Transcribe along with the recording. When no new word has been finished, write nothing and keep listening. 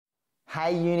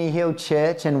Hey Uni Hill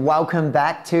Church, and welcome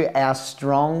back to our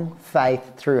Strong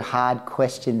Faith Through Hard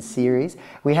Questions series.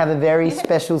 We have a very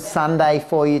special Sunday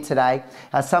for you today.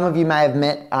 Some of you may have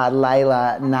met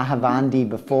Layla Nahavandi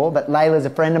before, but Layla's a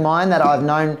friend of mine that I've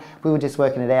known, we were just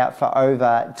working it out, for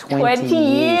over 20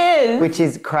 years, which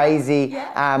is crazy.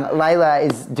 Layla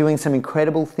is doing some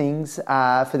incredible things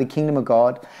for the kingdom of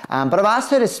God. But I've asked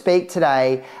her to speak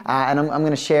today, and I'm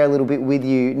going to share a little bit with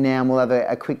you now, and we'll have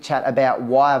a quick chat about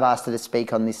why I've asked her to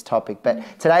speak on this topic. But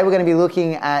today we're going to be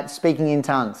looking at speaking in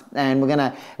tongues, and we're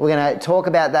going to talk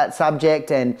about that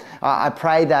subject. And I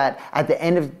pray that at the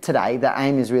end of today, the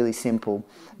aim is really simple,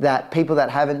 that people that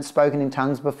haven't spoken in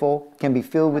tongues before can be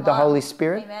filled with the Holy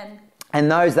Spirit. Amen.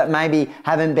 And those that maybe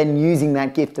haven't been using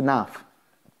that gift enough,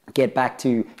 get back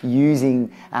to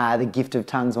using the gift of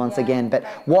tongues once again. But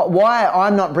why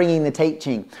I'm not bringing the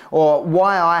teaching, or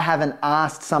why I haven't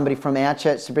asked somebody from our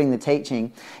church to bring the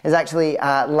teaching, is actually,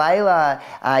 Layla,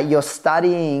 you're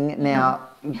studying now.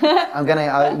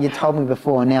 You told me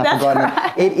before, now I've forgotten.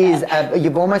 Right. It is,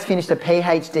 you've almost finished a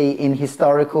PhD in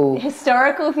historical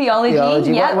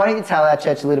theology. Yep. Why don't you tell our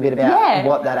church a little bit about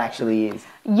what that actually is?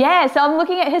 Yeah, so I'm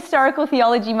looking at historical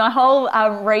theology. My whole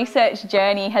research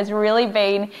journey has really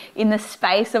been in the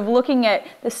space of looking at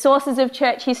the sources of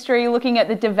church history, looking at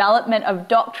the development of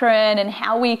doctrine and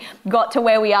how we got to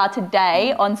where we are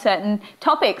today on certain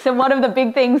topics. And one of the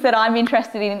big things that I'm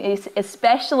interested in is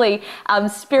especially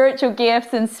spiritual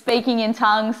gifts and speaking in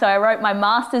tongues. So I wrote my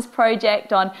master's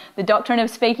project on the doctrine of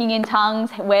speaking in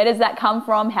tongues. Where does that come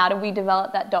from? How do we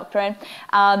develop that doctrine?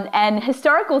 And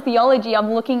historical theology,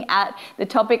 I'm looking at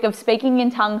the topic of speaking in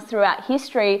tongues throughout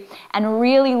history and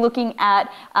really looking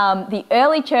at the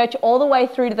early church all the way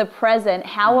through to the present.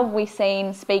 How have we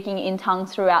seen speaking in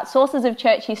tongues throughout sources of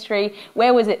church history?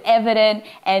 Where was it evident?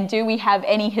 And do we have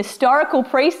any historical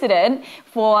precedent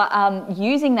for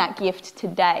using that gift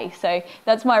today? So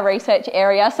that's my research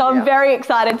area. So I'm very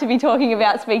excited to be talking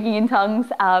about speaking in tongues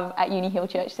at Uni Hill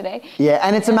Church today. Yeah,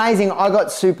 and it's amazing. I got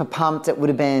super pumped. It would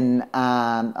have been,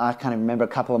 I can't even remember, a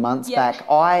couple of months back.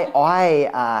 I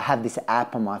have this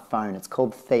app on my phone. It's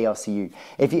called Theos U.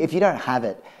 If you don't have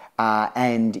it,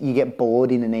 and you get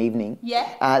bored in an evening.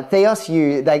 Theos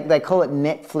U, they call it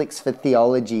Netflix for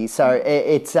theology. So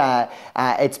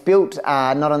it's built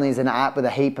not only as an app with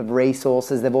a heap of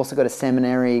resources, they've also got a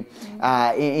seminary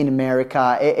in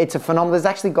America. It's a phenomenal. There's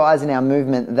actually guys in our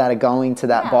movement that are going to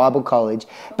that Bible college.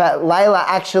 But Layla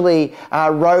actually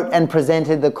wrote and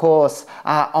presented the course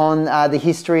on the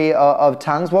history of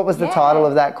tongues. What was the title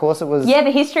of that course? It was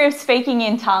the history of speaking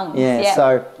in tongues.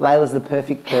 So Layla's the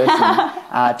perfect person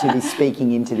to be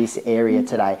speaking into this area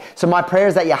today. So my prayer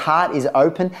is that your heart is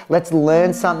open. Let's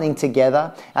learn something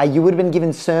together. You would have been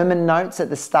given sermon notes at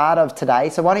the start of today.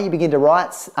 So why don't you begin to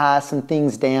write some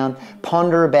things down,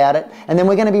 ponder about it, and then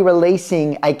we're going to be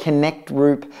releasing a Connect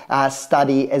group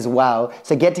study as well.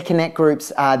 So get to Connect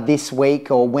groups this week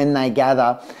or when they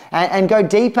gather and go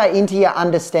deeper into your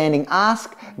understanding.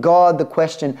 Ask God the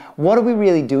question, what are we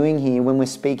really doing here when we're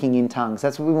speaking in tongues?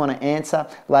 That's what we want to answer.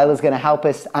 Layla's going to help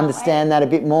us understand that a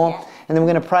bit more. And then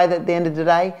we're going to pray that at the end of the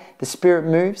day, the Spirit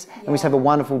moves and we just have a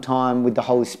wonderful time with the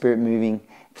Holy Spirit moving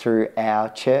through our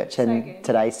church and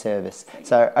today's service.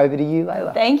 So over to you,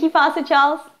 Layla. Thank you, Pastor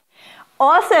Charles.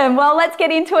 Awesome. Well, let's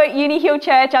get into it, Uni Hill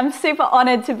Church. I'm super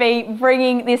honoured to be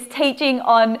bringing this teaching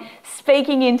on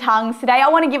speaking in tongues today. I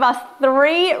want to give us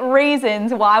 3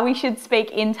 reasons why we should speak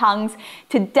in tongues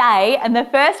today. And the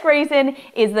first reason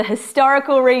is the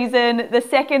historical reason. The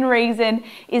second reason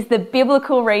is the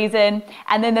biblical reason.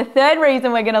 And then the third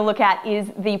reason we're going to look at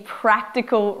is the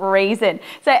practical reason.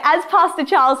 So as Pastor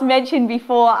Charles mentioned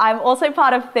before, I'm also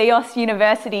part of Theos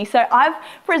University. So I've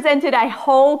presented a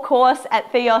whole course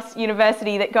at Theos University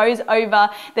that goes over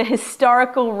the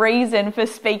historical reason for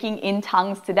speaking in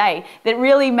tongues today, that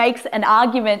really makes an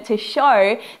argument to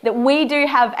show that we do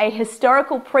have a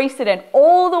historical precedent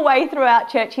all the way throughout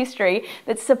church history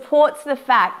that supports the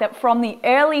fact that from the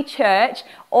early church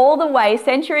all the way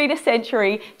century to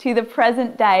century to the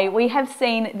present day, we have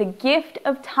seen the gift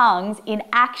of tongues in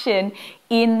action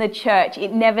in the church.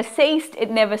 It never ceased,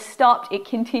 it never stopped, it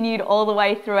continued all the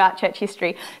way throughout church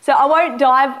history. So I won't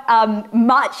dive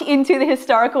much into the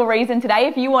historical reason today.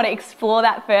 If you want to explore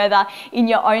that further in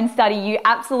your own study, you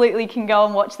absolutely can go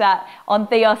and watch that on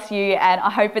Theos U, and I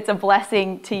hope it's a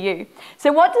blessing to you.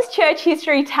 So what does church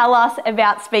history tell us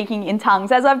about speaking in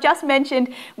tongues? As I've just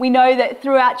mentioned, we know that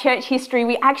throughout church history,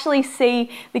 we actually see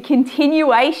the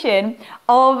continuation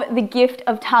of the gift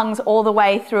of tongues all the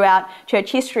way throughout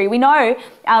church history. We know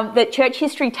that church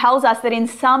history tells us that in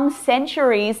some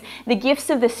centuries, the gifts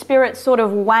of the Spirit sort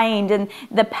of waned, and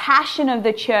the passion of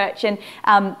the church and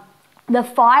the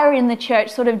fire in the church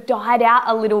sort of died out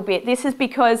a little bit. This is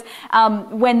because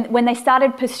when they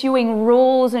started pursuing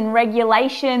rules and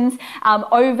regulations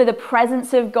over the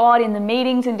presence of God in the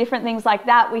meetings and different things like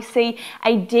that, we see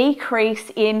a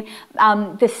decrease in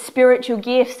the spiritual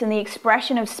gifts and the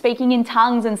expression of speaking in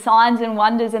tongues and signs and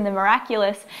wonders and the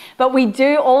miraculous. But we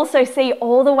do also see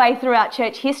all the way throughout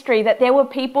church history that there were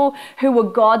people who were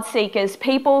God seekers,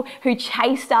 people who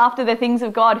chased after the things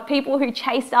of God, people who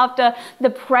chased after the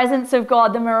presence of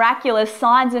God, the miraculous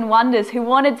signs and wonders, who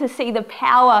wanted to see the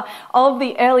power of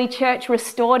the early church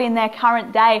restored in their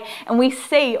current day. And we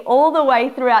see all the way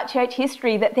throughout church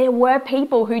history that there were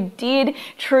people who did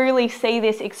truly see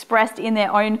this expressed in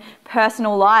their own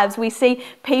personal lives. We see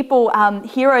people,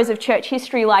 heroes of church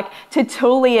history like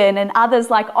Tertullian and others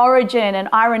like Origen and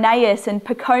Irenaeus and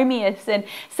Pachomius and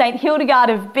St. Hildegard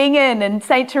of Bingen and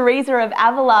St. Teresa of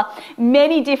Avila,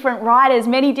 many different writers,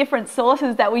 many different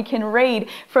sources that we can read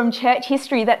from church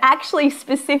history that actually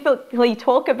specifically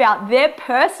talk about their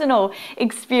personal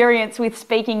experience with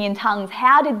speaking in tongues.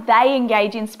 How did they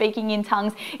engage in speaking in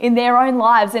tongues in their own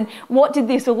lives, and what did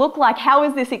this look like? How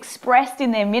was this expressed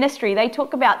in their ministry? They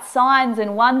talk about signs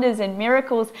and wonders and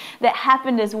miracles that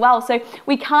happened as well. So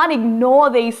we can't ignore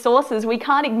these sources. We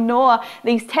can't ignore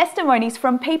these testimonies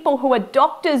from people who are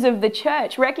doctors of the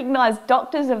church, recognized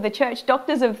doctors of the church,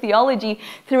 doctors of theology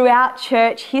throughout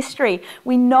church history.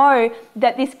 We know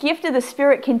that this gift of the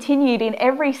Spirit continued in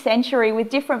every century with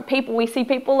different people. We see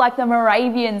people like the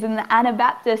Moravians and the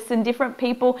Anabaptists and different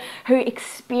people who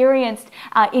experienced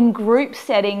in group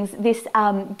settings this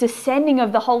descending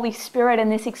of the Holy Spirit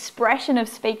and this expression of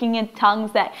speaking in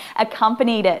tongues that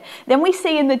accompanied it. Then we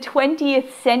see in the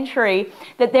 20th century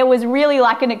that there was really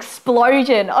like an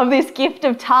explosion of this gift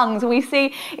of tongues. We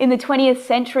see in the 20th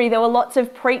century there were lots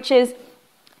of preachers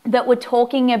that were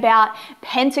talking about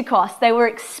Pentecost. They were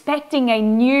expecting a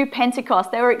new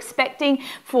Pentecost. They were expecting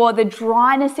for the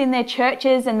dryness in their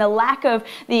churches and the lack of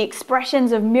the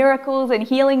expressions of miracles and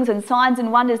healings and signs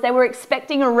and wonders. They were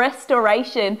expecting a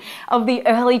restoration of the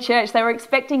early church. They were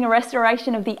expecting a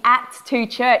restoration of the Acts 2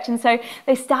 church. And so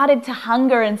they started to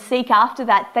hunger and seek after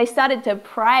that. They started to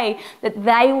pray that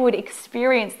they would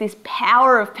experience this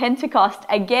power of Pentecost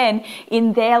again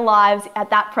in their lives at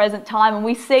that present time. And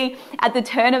we see at the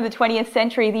turn of the 20th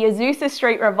century, the Azusa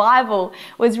Street revival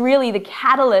was really the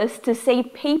catalyst to see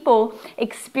people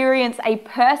experience a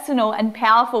personal and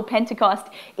powerful Pentecost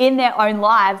in their own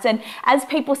lives. And as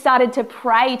people started to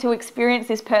pray to experience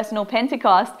this personal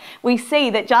Pentecost, we see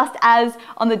that just as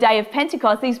on the day of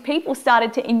Pentecost, these people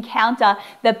started to encounter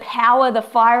the power, the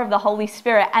fire of the Holy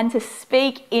Spirit, and to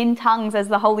speak in tongues as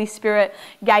the Holy Spirit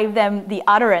gave them the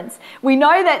utterance. We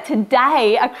know that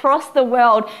today across the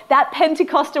world, that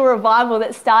Pentecostal revival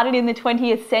that started in the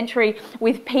 20th century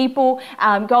with people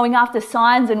going after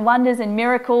signs and wonders and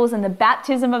miracles and the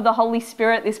baptism of the Holy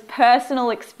Spirit, this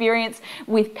personal experience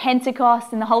with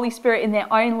Pentecost and the Holy Spirit in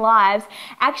their own lives,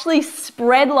 actually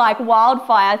spread like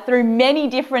wildfire through many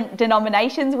different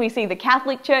denominations. We see the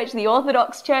Catholic Church, the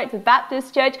Orthodox Church, the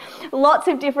Baptist Church, lots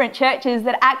of different churches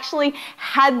that actually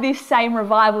had this same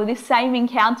revival, this same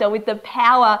encounter with the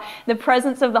power, the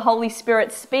presence of the Holy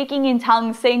Spirit, speaking in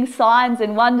tongues, seeing signs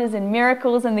and wonders and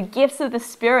miracles and the gifts of the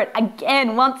Spirit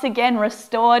again, once again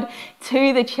restored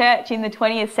to the church in the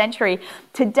 20th century.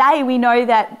 Today we know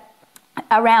that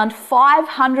around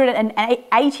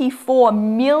 584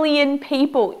 million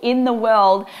people in the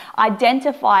world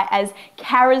identify as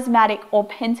charismatic or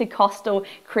Pentecostal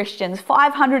Christians.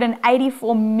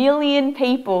 584 million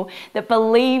people that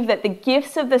believe that the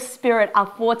gifts of the Spirit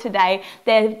are for today.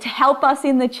 They're to help us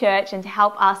in the church and to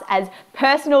help us as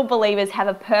personal believers have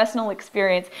a personal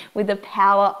experience with the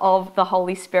power of the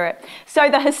Holy Spirit. So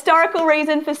the historical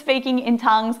reason for speaking in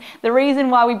tongues, the reason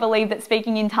why we believe that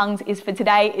speaking in tongues is for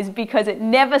today, is because it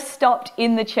never stopped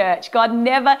in the church. God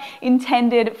never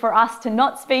intended for us to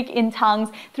not speak in tongues.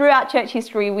 Throughout church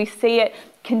history, we see it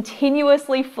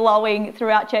continuously flowing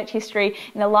throughout church history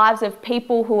in the lives of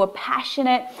people who are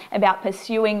passionate about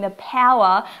pursuing the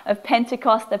power of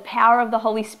Pentecost, the power of the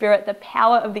Holy Spirit, the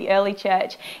power of the early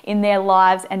church in their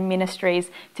lives and ministries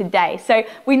today. So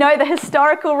we know the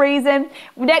historical reason.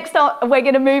 Next up, we're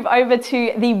going to move over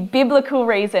to the biblical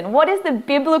reason. What is the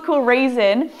biblical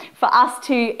reason for us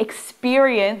to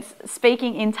experience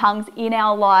speaking in tongues in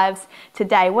our lives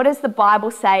today? What does the Bible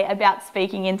say about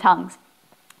speaking in tongues?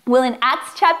 Well, in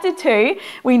Acts chapter 2,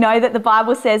 we know that the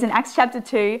Bible says in Acts chapter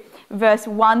 2, verse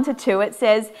 1 to 2, it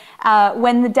says,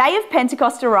 when the day of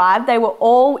Pentecost arrived, they were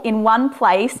all in one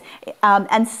place,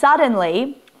 and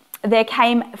suddenly there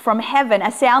came from heaven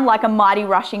a sound like a mighty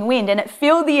rushing wind, and it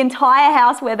filled the entire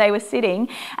house where they were sitting,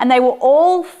 and they were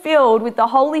all filled with the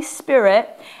Holy Spirit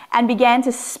and began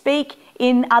to speak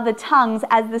in other tongues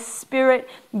as the Spirit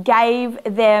gave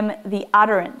them the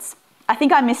utterance. I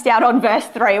think I missed out on verse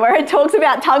 3 where it talks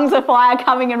about tongues of fire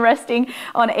coming and resting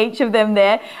on each of them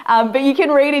there. But you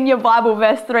can read in your Bible,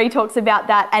 verse 3 talks about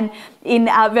that. And in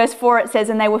verse 4 it says,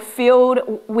 and they were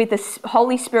filled with the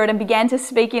Holy Spirit and began to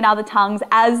speak in other tongues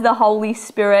as the Holy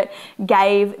Spirit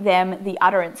gave them the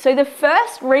utterance. So the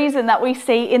first reason that we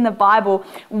see in the Bible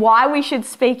why we should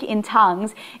speak in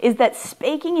tongues is that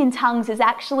speaking in tongues is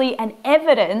actually an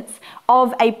evidence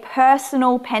of a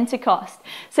personal Pentecost.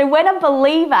 So when a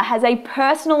believer has a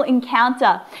personal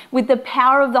encounter with the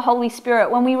power of the Holy Spirit,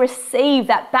 when we receive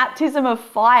that baptism of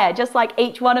fire, just like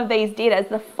each one of these did, as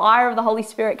the fire of the Holy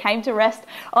Spirit came to rest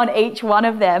on each one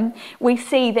of them, we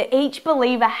see that each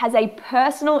believer has a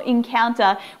personal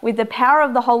encounter with the power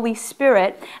of the Holy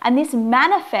Spirit, and this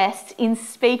manifests in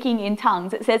speaking in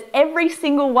tongues. It says every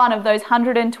single one of those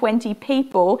 120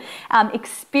 people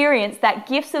experienced that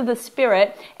gifts of the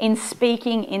Spirit in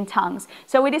speaking in tongues.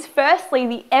 So it is firstly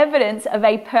the evidence of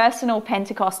a personal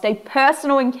Pentecost, a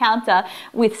personal encounter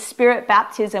with Spirit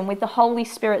baptism, with the Holy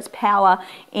Spirit's power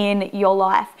in your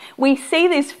life. We see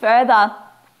this further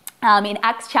in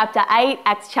Acts chapter 8,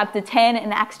 Acts chapter 10,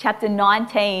 and Acts chapter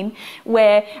 19,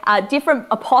 where different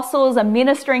apostles are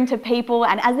ministering to people,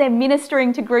 and as they're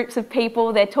ministering to groups of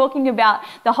people, they're talking about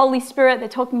the Holy Spirit, they're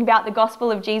talking about the gospel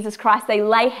of Jesus Christ, they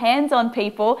lay hands on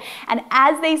people, and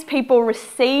as these people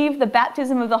receive the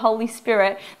baptism of the Holy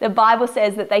Spirit, the Bible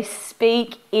says that they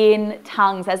speak in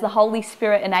tongues as the Holy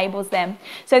Spirit enables them.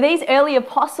 So these early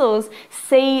apostles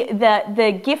see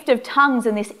the gift of tongues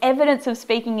and this evidence of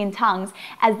speaking in tongues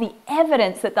as the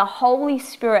evidence that the Holy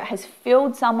Spirit has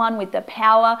filled someone with the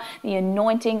power, the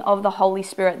anointing of the Holy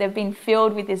Spirit. They've been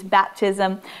filled with this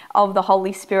baptism of the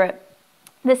Holy Spirit.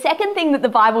 The second thing that the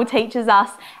Bible teaches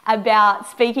us about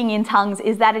speaking in tongues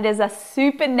is that it is a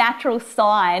supernatural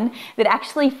sign that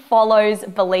actually follows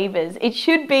believers. It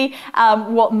should be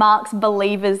what marks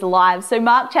believers' lives. So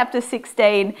Mark chapter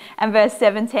 16 and verse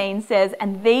 17 says,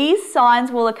 and these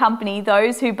signs will accompany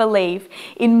those who believe.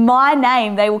 In my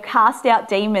name they will cast out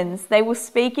demons. They will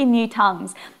speak in new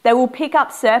tongues. They will pick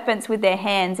up serpents with their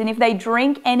hands. And if they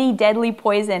drink any deadly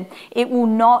poison, it will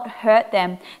not hurt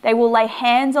them. They will lay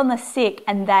hands on the sick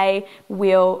and they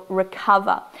will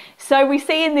recover. So we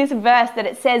see in this verse that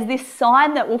it says this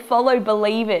sign that will follow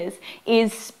believers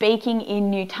is speaking in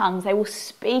new tongues. They will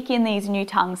speak in these new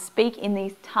tongues, speak in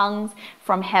these tongues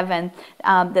from heaven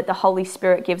that the Holy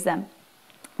Spirit gives them.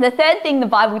 The third thing the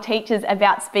Bible teaches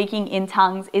about speaking in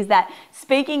tongues is that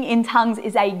speaking in tongues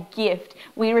is a gift.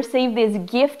 We receive this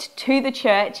gift to the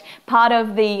church, part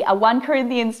of the 1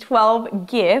 Corinthians 12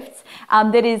 gifts,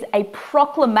 that is a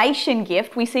proclamation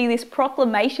gift. We see this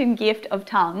proclamation gift of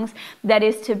tongues that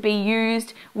is to be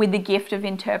used with the gift of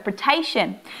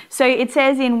interpretation. So it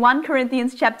says in 1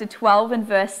 Corinthians chapter 12 and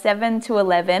verse 7 to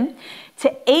 11,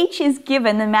 to each is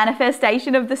given the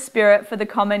manifestation of the Spirit for the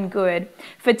common good.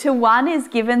 For to one is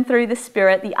given through the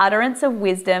Spirit the utterance of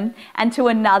wisdom, and to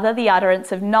another the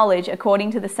utterance of knowledge according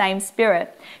to the same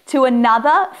Spirit. To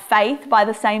another faith by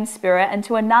the same Spirit, and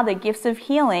to another gifts of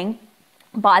healing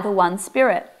by the one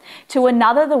Spirit. To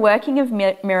another the working of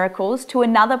miracles, to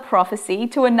another prophecy,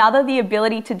 to another the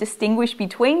ability to distinguish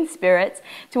between spirits,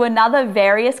 to another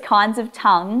various kinds of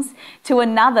tongues, to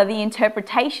another the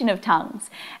interpretation of tongues.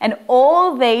 And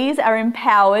all these are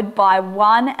empowered by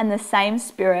one and the same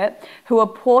Spirit, who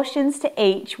apportions to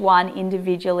each one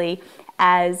individually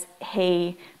as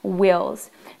he wills.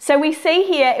 So we see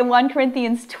here in 1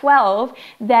 Corinthians 12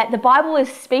 that the Bible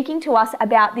is speaking to us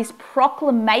about this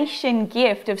proclamation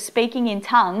gift of speaking in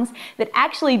tongues that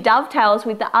actually dovetails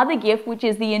with the other gift, which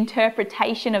is the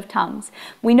interpretation of tongues.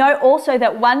 We know also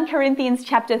that 1 Corinthians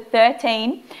chapter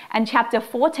 13 and chapter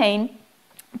 14,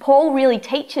 Paul really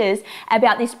teaches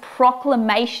about this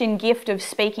proclamation gift of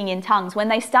speaking in tongues, when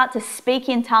they start to speak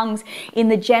in tongues in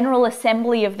the general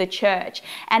assembly of the church,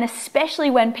 and especially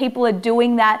when people are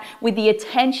doing that with the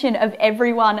attention of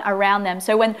everyone around them.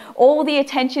 So when all the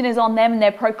attention is on them and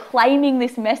they're proclaiming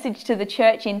this message to the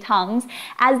church in tongues,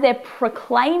 as they're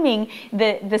proclaiming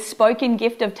the spoken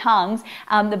gift of tongues,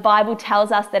 the Bible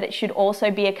tells us that it should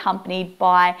also be accompanied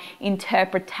by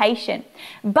interpretation.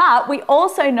 But we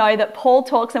also know that Paul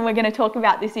taught talks, and we're going to talk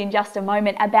about this in just a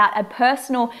moment, about a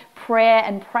personal prayer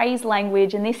and praise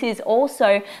language. And this is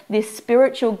also this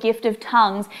spiritual gift of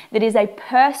tongues that is a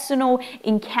personal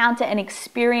encounter and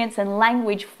experience and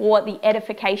language for the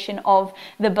edification of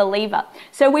the believer.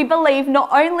 So we believe not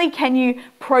only can you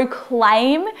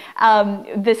proclaim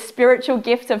the spiritual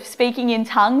gift of speaking in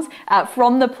tongues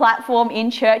from the platform in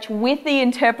church with the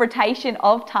interpretation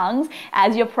of tongues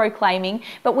as you're proclaiming,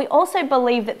 but we also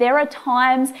believe that there are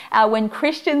times when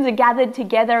Christians are gathered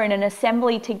together in an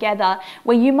assembly together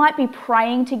where you might be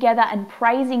praying together and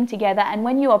praising together. And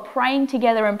when you are praying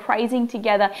together and praising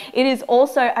together, it is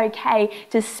also okay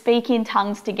to speak in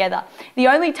tongues together. The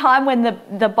only time when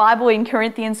the Bible in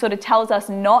Corinthians sort of tells us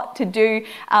not to do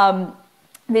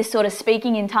this sort of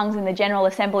speaking in tongues in the General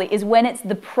Assembly is when it's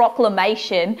the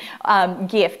proclamation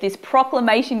gift, this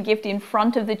proclamation gift in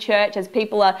front of the church as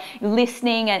people are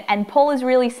listening. And Paul is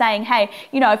really saying, hey,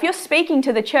 if you're speaking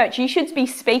to the church, you should be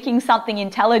speaking something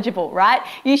intelligible, right?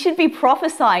 You should be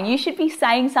prophesying. You should be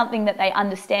saying something that they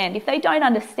understand. If they don't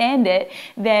understand it,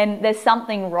 then there's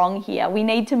something wrong here. We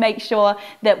need to make sure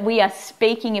that we are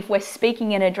speaking, if we're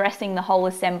speaking and addressing the whole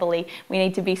assembly, we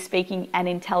need to be speaking an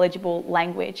intelligible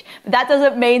language. But that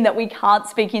doesn't mean that we can't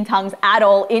speak in tongues at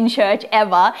all in church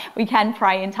ever. We can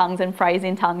pray in tongues and praise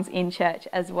in tongues in church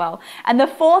as well. And the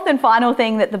fourth and final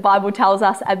thing that the Bible tells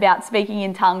us about speaking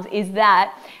in tongues is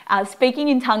that speaking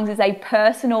in tongues is a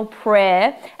personal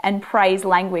prayer and praise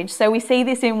language. So we see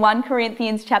this in 1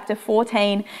 Corinthians chapter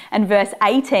 14 and verse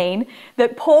 18,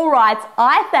 that Paul writes,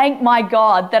 I thank my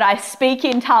God that I speak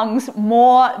in tongues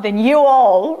more than you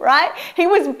all, right? He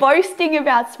was boasting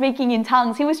about speaking in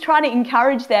tongues. He was trying to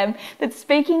encourage them that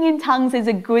speaking in tongues is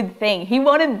a good thing. He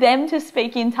wanted them to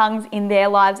speak in tongues in their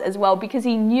lives as well, because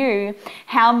he knew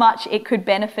how much it could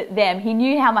benefit them. He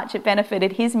knew how much it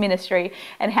benefited his ministry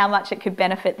and how much it could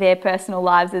benefit their personal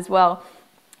lives as well.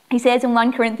 He says in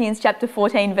 1 Corinthians chapter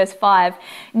 14 verse 5,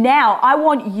 now I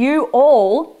want you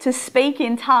all to speak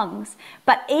in tongues,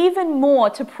 but even more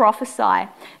to prophesy.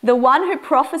 The one who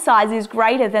prophesies is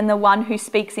greater than the one who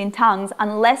speaks in tongues,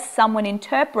 unless someone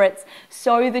interprets,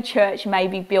 so the church may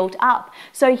be built up.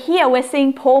 So here we're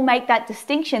seeing Paul make that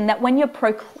distinction that when you're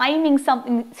proclaiming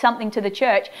something to the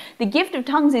church, the gift of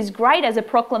tongues is great as a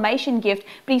proclamation gift,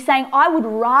 but he's saying, I would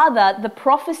rather the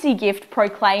prophecy gift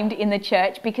proclaimed in the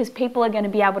church, because people are going to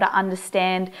be able to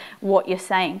understand what you're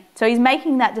saying. So he's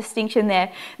making that distinction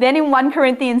there. Then in 1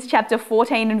 Corinthians chapter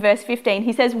 14 and verse 15,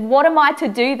 he says, what am I to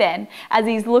do then? As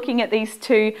he's looking at these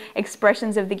two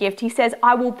expressions of the gift, he says,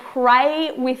 I will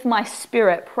pray with my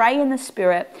spirit, pray in the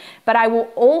spirit, but I will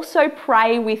also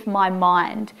pray with my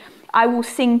mind. I will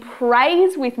sing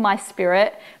praise with my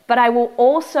spirit, but I will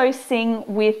also sing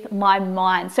with my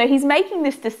mind. So he's making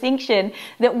this distinction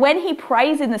that when he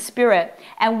prays in the Spirit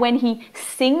and when he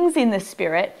sings in the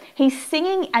Spirit, he's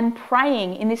singing and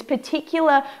praying in this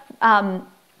particular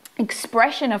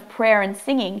expression of prayer and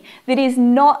singing that is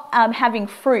not having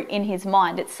fruit in his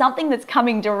mind. It's something that's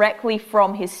coming directly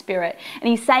from his spirit. And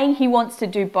he's saying he wants to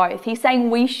do both. He's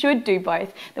saying we should do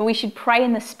both, that we should pray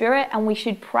in the spirit and we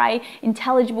should pray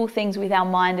intelligible things with our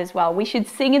mind as well. We should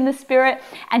sing in the spirit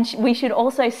and we should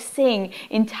also sing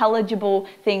intelligible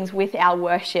things with our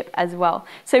worship as well.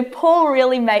 So Paul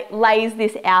really lays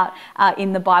this out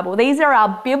in the Bible. These are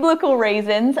our biblical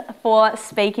reasons for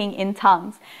speaking in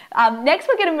tongues. Next,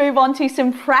 we're going to move on to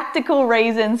some practical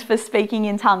reasons for speaking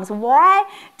in tongues. Why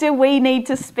do we need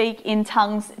to speak in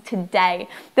tongues today?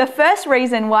 The first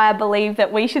reason why I believe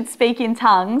that we should speak in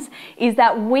tongues is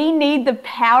that we need the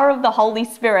power of the Holy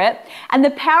Spirit, and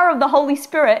the power of the Holy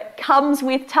Spirit comes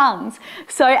with tongues.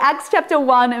 So Acts chapter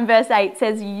 1 and verse 8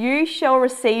 says, you shall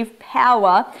receive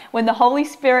power when the Holy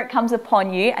Spirit comes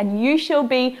upon you, and you shall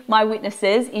be my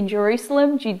witnesses in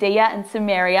Jerusalem, Judea and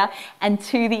Samaria, and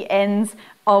to the ends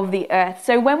of the earth.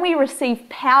 So when we receive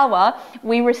power,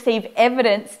 we receive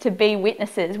evidence to be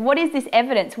witnesses. What is this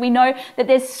evidence? We know that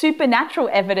there's supernatural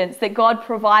evidence that God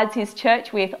provides his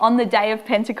church with on the day of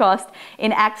Pentecost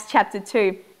in Acts chapter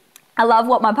 2. I love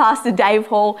what my pastor Dave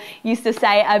Hall used to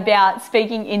say about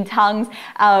speaking in tongues.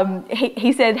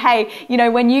 He said, hey,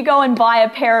 when you go and buy a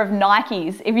pair of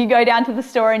Nikes, if you go down to the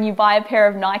store and you buy a pair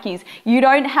of Nikes, you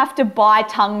don't have to buy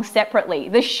tongues separately.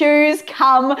 The shoes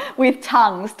come with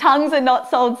tongues. Tongues are not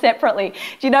sold separately.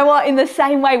 Do you know what? In the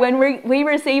same way, when we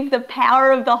receive the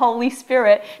power of the Holy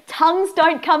Spirit, tongues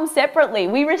don't come separately.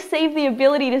 We receive the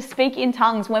ability to speak in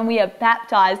tongues when we are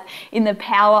baptized in the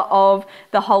power of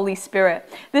the Holy Spirit.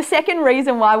 The second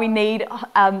reason why we need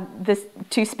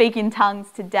to speak in tongues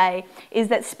today is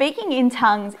that speaking in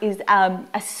tongues is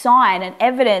a sign and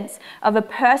evidence of a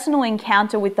personal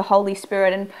encounter with the Holy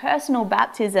Spirit and personal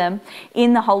baptism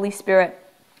in the Holy Spirit.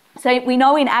 So we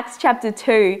know in Acts chapter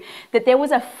 2 that there was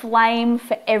a flame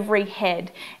for every head.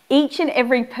 Each and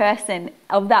every person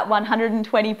of that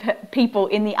 120 people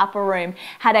in the upper room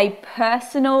had a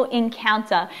personal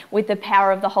encounter with the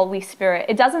power of the Holy Spirit.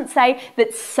 It doesn't say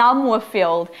that some were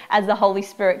filled as the Holy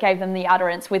Spirit gave them the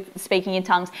utterance with speaking in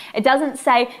tongues. It doesn't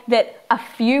say that a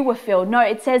few were filled. No,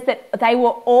 it says that they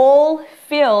were all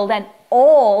filled and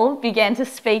all began to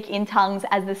speak in tongues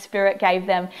as the Spirit gave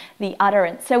them the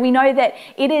utterance. So we know that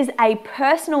it is a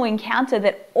personal encounter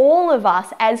that all of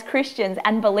us as Christians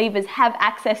and believers have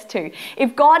access to.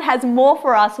 If God has more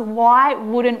for us, why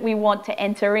wouldn't we want to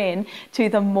enter in to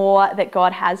the more that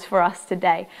God has for us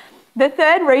today? The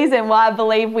third reason why I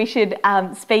believe we should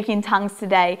speak in tongues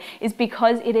today is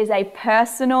because it is a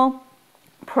personal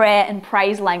prayer and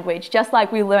praise language, just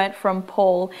like we learnt from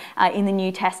Paul in the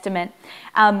New Testament.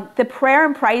 The prayer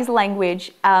and praise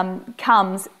language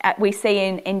we see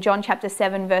in John chapter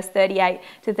 7, verse 38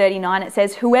 to 39. It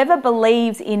says, "Whoever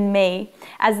believes in me,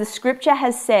 as the scripture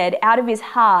has said, out of his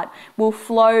heart will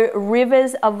flow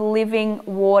rivers of living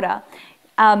water."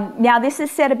 Now this is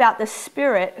said about the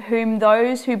Spirit, whom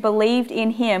those who believed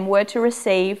in him were to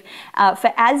receive,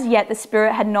 for as yet the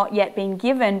Spirit had not yet been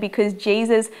given, because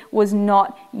Jesus was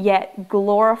not yet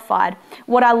glorified.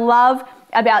 What I love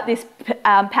about this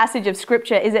passage of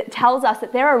scripture is it tells us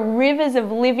that there are rivers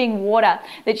of living water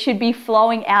that should be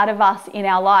flowing out of us in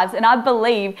our lives. And I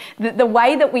believe that the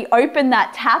way that we open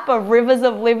that tap of rivers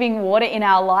of living water in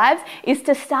our lives is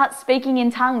to start speaking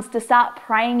in tongues, to start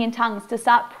praying in tongues, to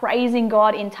start praising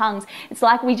God in tongues. It's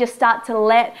like we just start to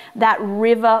let that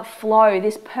river flow,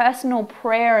 this personal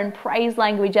prayer and praise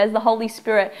language as the Holy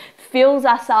Spirit fills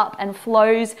us up and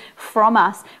flows from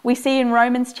us. We see in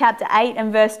Romans chapter 8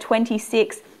 and verse 26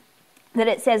 that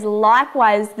it says,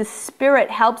 "Likewise, the Spirit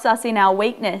helps us in our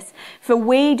weakness, for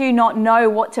we do not know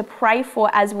what to pray for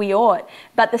as we ought,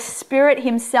 but the Spirit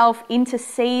himself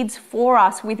intercedes for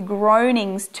us with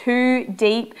groanings too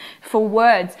deep for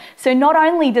words." So not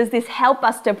only does this help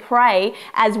us to pray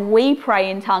as we pray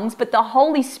in tongues, but the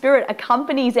Holy Spirit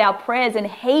accompanies our prayers and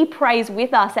he prays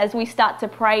with us as we start to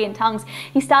pray in tongues.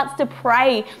 He starts to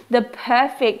pray the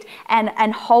perfect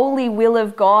and holy will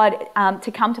of God to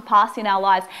come to pass in our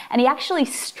lives. And he actually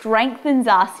strengthens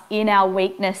us in our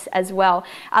weakness as well.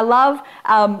 I love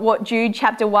what Jude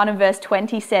chapter 1 and verse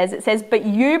 20 says. It says, "But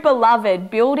you,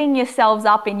 beloved, building yourselves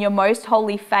up in your most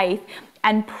holy faith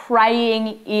and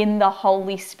praying in the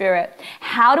Holy Spirit."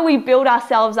 How do we build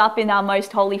ourselves up in our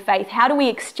most holy faith? How do we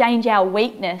exchange our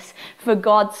weakness for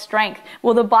God's strength?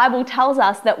 Well, the Bible tells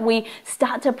us that we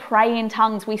start to pray in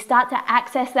tongues. We start to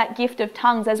access that gift of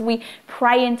tongues. As we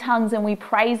pray in tongues and we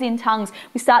praise in tongues,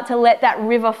 we start to let that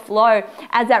river flow.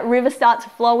 As that river starts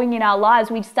flowing in our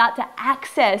lives, we start to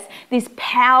access this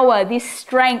power, this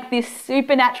strength, this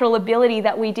supernatural ability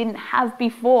that we didn't have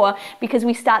before, because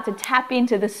we start to tap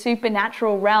into the supernatural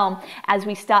realm as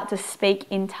we start to speak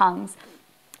in tongues.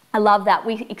 I love that.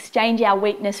 We exchange our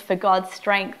weakness for God's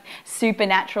strength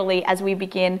supernaturally as we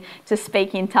begin to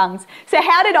speak in tongues. So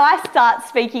how did I start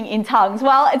speaking in tongues?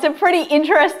 Well, it's a pretty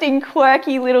interesting,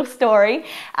 quirky little story.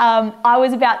 I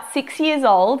was about 6 years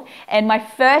old, and my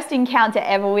first encounter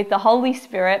ever with the Holy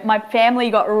Spirit, my family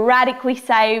got radically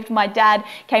saved. My dad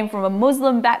came from a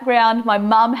Muslim background. My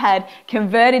mum had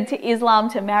converted to Islam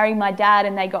to marry my dad,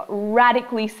 and they got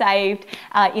radically saved.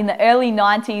 In the early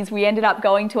 90s, we ended up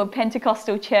going to a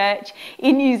Pentecostal church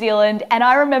in New Zealand, and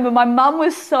I remember my mum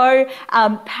was so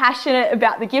passionate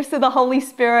about the gifts of the Holy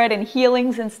Spirit and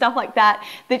healings and stuff like that,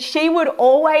 that she would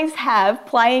always have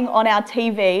playing on our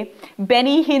TV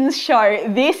Benny Hinn's show,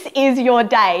 This Is Your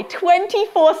Day,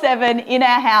 24/7 in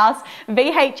our house,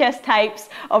 VHS tapes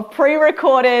of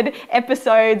pre-recorded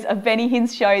episodes of Benny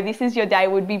Hinn's show, This Is Your Day,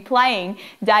 would be playing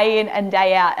day in and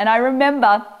day out. And I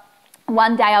remember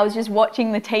one day I was just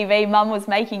watching the TV, Mum was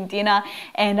making dinner,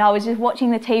 and I was just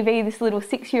watching the TV, this little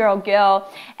 6-year-old girl,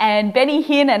 and Benny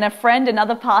Hinn and a friend,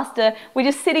 another pastor, were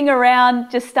just sitting around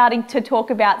just starting to talk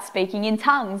about speaking in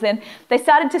tongues. And they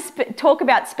started to talk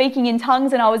about speaking in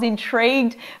tongues, and I was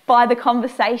intrigued by the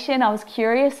conversation. I was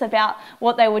curious about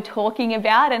what they were talking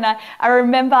about, and I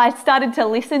remember I started to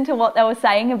listen to what they were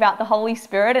saying about the Holy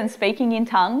Spirit and speaking in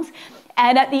tongues.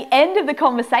 And at the end of the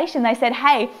conversation, they said,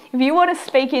 "Hey, if you want to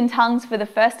speak in tongues for the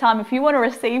first time, if you want to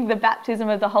receive the baptism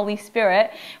of the Holy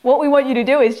Spirit, what we want you to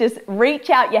do is just reach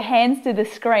out your hands to the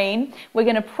screen. We're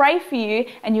going to pray for you,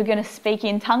 and you're going to speak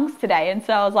in tongues today." And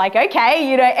so I was like,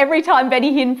 okay, every time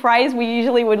Benny Hinn prays, we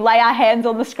usually would lay our hands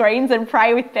on the screens and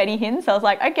pray with Benny Hinn. So I was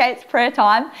like, okay, it's prayer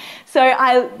time. So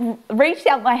I reached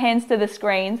out my hands to the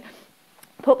screens,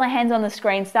 put my hands on the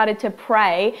screen, started to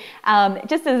pray,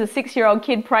 just as a 6-year-old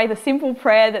kid, pray the simple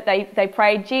prayer that they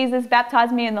prayed, Jesus,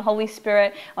 baptize me in the Holy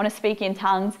Spirit, I want to speak in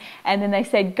tongues. And then they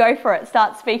said, go for it,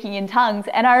 start speaking in tongues.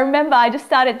 And I remember I just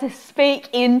started to speak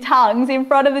in tongues in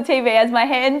front of the TV, as my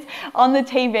hands on the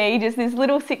TV, just this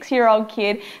little 6-year-old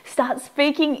kid, start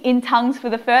speaking in tongues for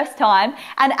the first time.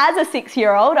 And as a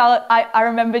 6-year-old, I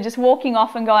remember just walking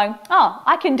off and going, oh,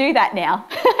 I can do that now.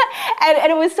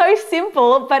 and it was so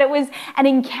simple, but it was an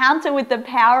encounter with the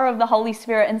power of the Holy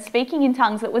Spirit and speaking in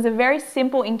tongues. It was a very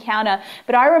simple encounter,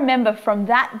 but I remember from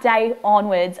that day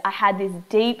onwards, I had this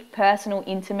deep, personal,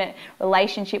 intimate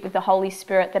relationship with the Holy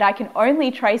Spirit that I can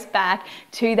only trace back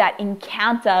to that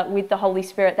encounter with the Holy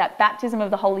Spirit, that baptism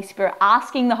of the Holy Spirit,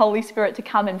 asking the Holy Spirit to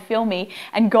come and fill me,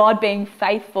 and God being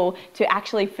faithful to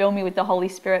actually fill me with the Holy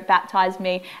Spirit, baptized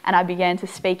me, and I began to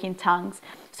speak in tongues.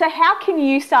 So how can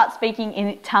you start speaking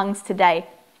in tongues today?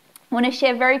 I want to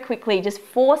share very quickly just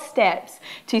 4 steps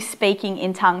to speaking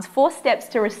in tongues, 4 steps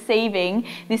to receiving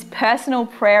this personal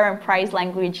prayer and praise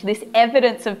language, this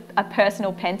evidence of a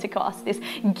personal Pentecost, this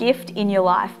gift in your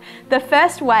life. The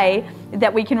first way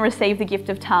that we can receive the gift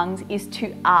of tongues is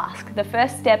to ask. The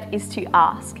first step is to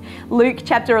ask. Luke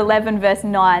chapter 11 verse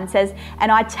 9 says,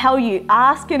 and I tell you,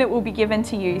 ask and it will be given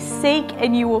to you, seek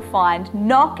and you will find,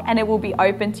 knock and it will be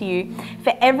open to you.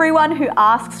 For everyone who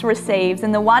asks receives,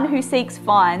 and the one who seeks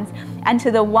finds, and to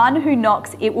the one who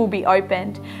knocks it will be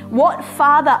opened. What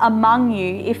father among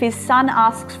you, if his son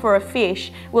asks for a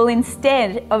fish, will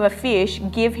instead of a fish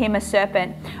give him a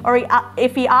serpent? Or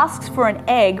if he asks for an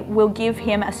egg, will give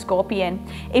him a scorpion?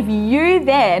 If you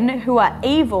then, who are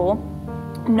evil,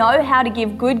 know how to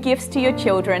give good gifts to your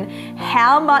children,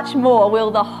 how much more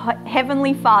will the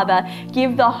Heavenly Father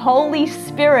give the Holy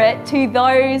Spirit to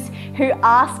those who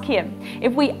ask Him?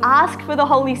 If we ask for the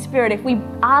Holy Spirit, if we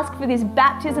ask for this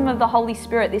baptism of the Holy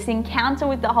Spirit, this encounter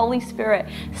with the Holy Spirit,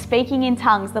 speaking in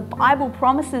tongues, the Bible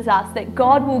promises us that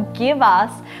God will give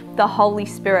us the Holy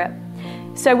Spirit.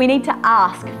 So we need to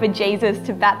ask for Jesus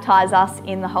to baptize us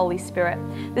in the Holy Spirit.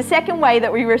 The second way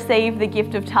that we receive the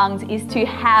gift of tongues is to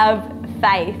have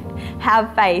faith.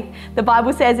 Have faith. The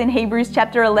Bible says in Hebrews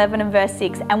chapter 11 and verse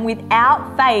 6, and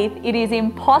without faith it is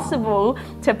impossible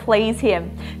to please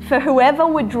Him. For whoever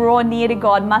would draw near to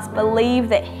God must believe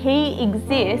that He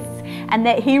exists and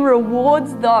that He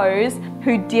rewards those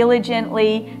who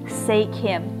diligently seek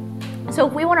Him. So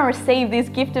if we want to receive this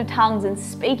gift of tongues and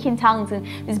speak in tongues and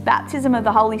this baptism of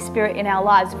the Holy Spirit in our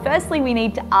lives, firstly, we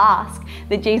need to ask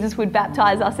that Jesus would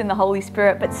baptize us in the Holy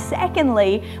Spirit. But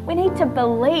secondly, we need to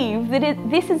believe that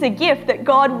this is a gift that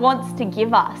God wants to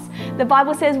give us. The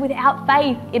Bible says without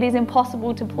faith, it is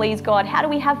impossible to please God. How do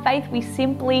we have faith? We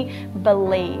simply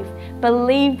believe.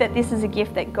 Believe that this is a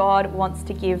gift that God wants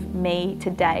to give me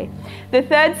today. The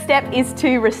third step is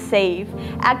to receive.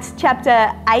 Acts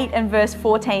chapter 8 and verse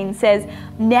 14 says,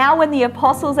 now when the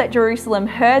apostles at Jerusalem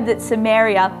heard that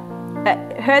Samaria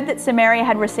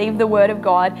had received the word of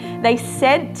God, they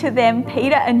sent to them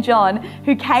Peter and John,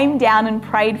 who came down and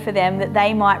prayed for them that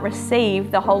they might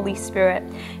receive the Holy Spirit.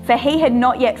 For he had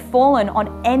not yet fallen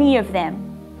on any of them,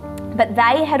 but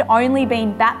they had only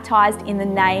been baptized in the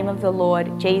name of the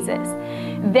Lord Jesus.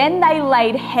 Then they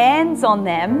laid hands on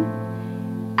them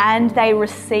and they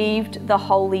received the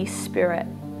Holy Spirit.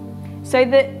 So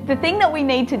the thing that we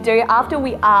need to do after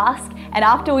we ask and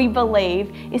after we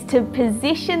believe is to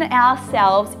position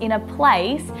ourselves in a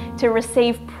place to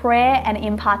receive prayer and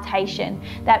impartation.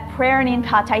 That prayer and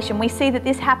impartation, we see that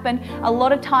this happened a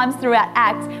lot of times throughout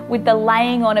Acts with the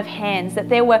laying on of hands, that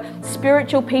there were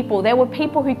spiritual people, there were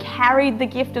people who carried the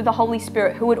gift of the Holy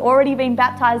Spirit, who had already been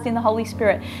baptized in the Holy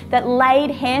Spirit, that laid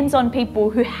hands on people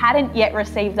who hadn't yet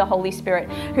received the Holy Spirit,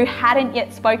 who hadn't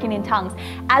yet spoken in tongues.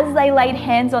 As they laid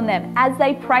hands on them, as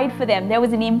they prayed for them, there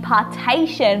was an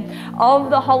impartation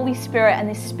of the Holy Spirit and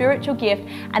this spiritual gift,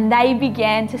 and they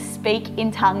began to speak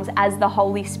in tongues as the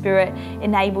Holy Spirit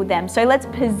enabled them. So let's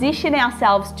position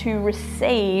ourselves to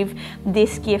receive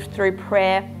this gift through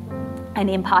prayer and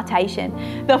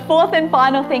impartation. The fourth and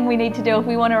final thing we need to do if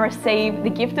we want to receive the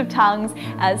gift of tongues,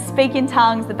 speak in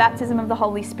tongues, the baptism of the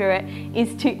Holy Spirit,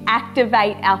 is to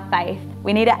activate our faith.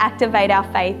 We need to activate our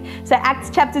faith. So Acts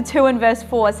chapter 2 and verse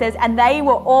 4 says, and they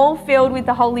were all filled with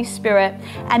the Holy Spirit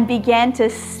and began to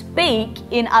speak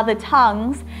in other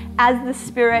tongues as the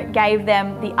Spirit gave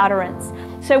them the utterance.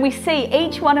 So we see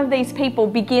each one of these people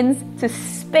begins to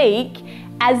speak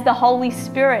as the Holy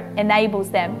Spirit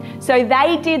enables them. So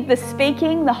they did the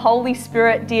speaking, the Holy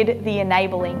Spirit did the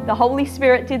enabling. The Holy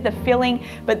Spirit did the filling,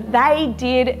 but they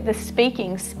did the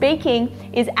speaking. Speaking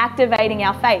is activating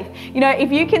our faith. You know,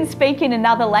 if you can speak in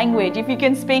another language, if you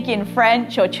can speak in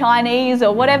French or Chinese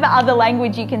or whatever other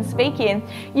language you can speak in,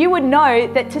 you would know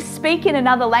that to speak in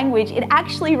another language, it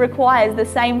actually requires the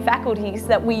same faculties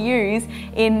that we use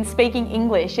in speaking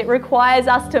English. It requires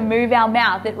us to move our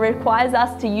mouth. It requires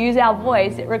us to use our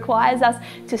voice. It requires us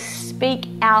to speak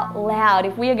out loud.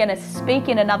 If we are going to speak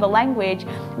in another language,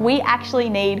 we actually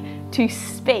need to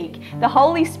speak. The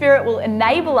Holy Spirit will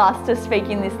enable us to speak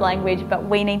in this language, but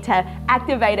we need to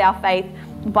activate our faith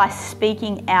by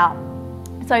speaking out.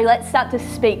 So let's start to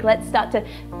speak, let's start to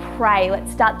pray,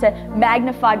 let's start to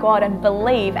magnify God and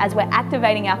believe as we're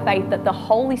activating our faith that the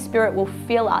Holy Spirit will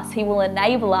fill us. He will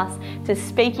enable us to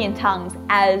speak in tongues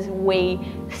as we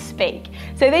speak.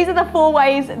 So these are the 4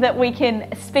 ways that we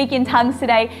can speak in tongues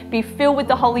today, be filled with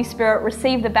the Holy Spirit,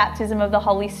 receive the baptism of the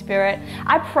Holy Spirit.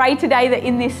 I pray today that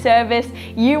in this service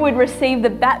you would receive the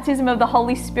baptism of the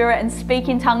Holy Spirit and speak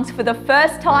in tongues for the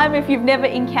first time if you've never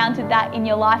encountered that in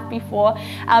your life before.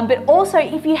 But also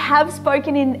if you have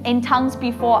spoken in tongues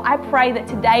before, I pray that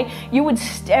today you would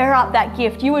stir up that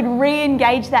gift, you would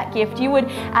re-engage that gift, you would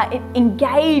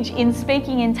engage in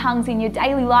speaking in tongues in your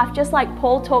daily life, just like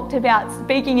Paul talked about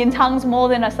speaking in tongues more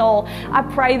than us all. I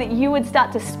pray that you would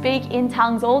start to speak in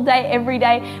tongues all day, every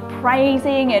day,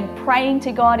 praising and praying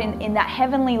to God in that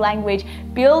heavenly language,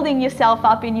 building yourself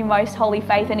up in your most holy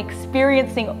faith and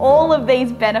experiencing all of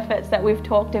these benefits that we've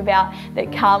talked about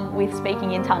that come with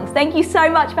speaking in tongues. Thank you so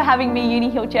much for having me, Uni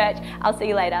Hill Church. I'll see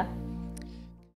you later.